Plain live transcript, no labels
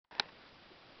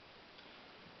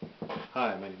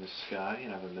Hi, my name is Sky,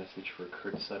 and I have a message for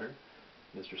Kurt Sutter.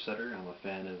 Mr. Sutter, I'm a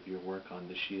fan of your work on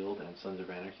The Shield and Sons of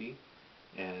Anarchy,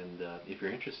 and if you're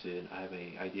interested, I have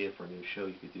an idea for a new show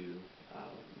you could do.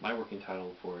 My working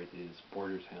title for it is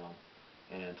Border Town,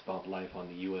 and it's about life on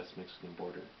the U.S.-Mexican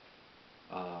border.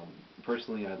 Um,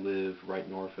 Personally, I live right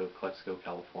north of Calexico,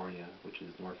 California, which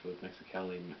is north of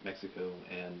Mexicali, Mexico,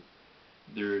 and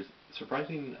there's a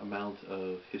surprising amount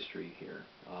of history here,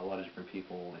 a lot of different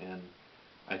people, and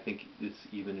I think this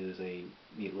even is a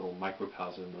neat little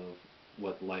microcosm of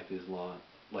what life is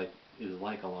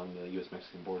like along the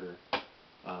U.S.-Mexican border,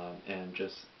 and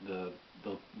just the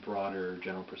broader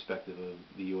general perspective of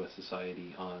the U.S.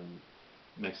 society on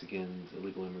Mexicans,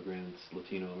 illegal immigrants,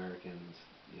 Latino Americans,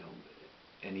 you know,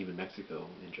 and even Mexico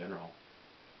in general.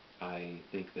 I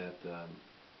think that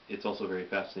it's also very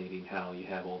fascinating how you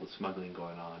have all the smuggling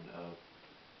going on of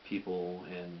people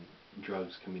and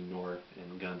drugs coming north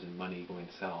and guns and money going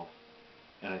south.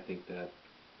 And I think that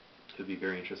it would be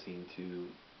very interesting to,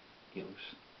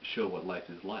 show what life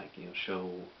is like.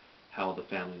 Show how the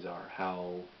families are,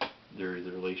 how there is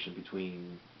a relation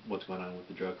between what's going on with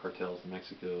the drug cartels in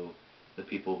Mexico, the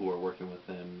people who are working with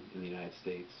them in the United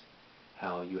States,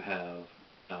 how you have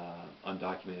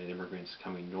undocumented immigrants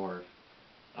coming north,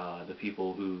 the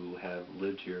people who have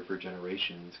lived here for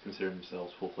generations consider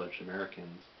themselves full-fledged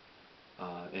Americans,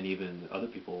 and even other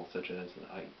people such as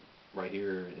right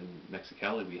here in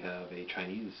Mexicali we have a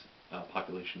Chinese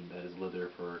population that has lived there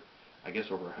for I guess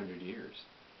over 100 years,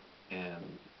 and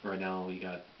right now we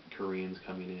got Koreans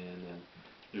coming in, and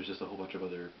there's just a whole bunch of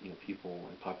other people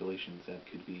and populations that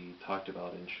could be talked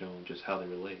about and shown just how they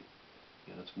relate.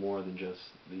 It's more than just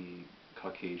the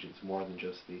Caucasians, more than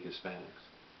just the Hispanics.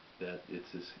 That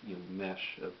it's this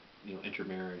mesh of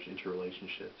intermarriage,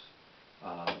 interrelationships.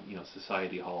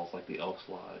 Society halls like the Elks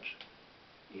Lodge.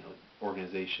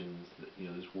 Organizations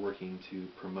that is working to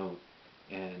promote,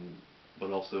 and but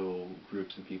also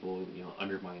groups and people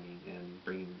undermining and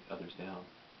bringing others down.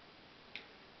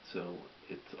 So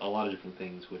it's a lot of different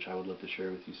things which I would love to share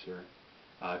with you, sir.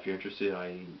 If you're interested,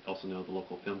 I also know the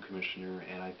local film commissioner,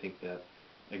 and I think that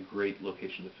a great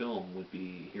location to film would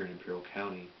be here in Imperial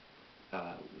County,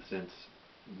 since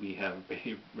we have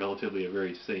relatively a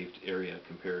very safe area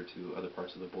compared to other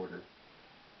parts of the border,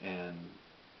 and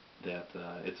that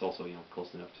it's also close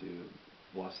enough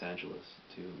to Los Angeles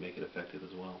to make it effective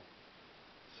as well.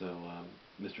 So,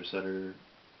 Mr. Sutter,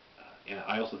 and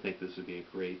I also think this would be a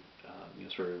great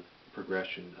sort of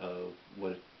progression of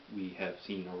what we have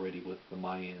seen already with the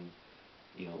Mayan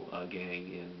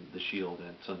gang in The Shield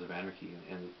and Sons of Anarchy,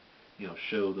 and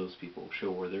show those people,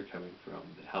 show where they're coming from,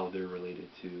 how they're related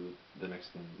to the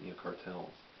Mexican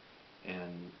cartels,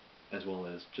 and as well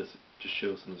as just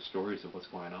show some of the stories of what's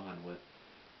going on with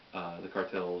the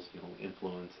cartels,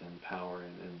 influence and power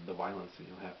and the violence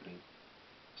happening.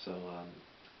 So,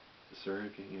 sir,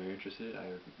 if you're interested, I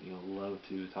would love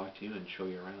to talk to you and show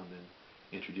you around and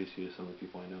introduce you to some of the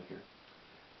people I know here.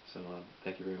 So,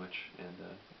 thank you very much, and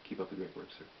keep up the great work,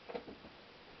 sir.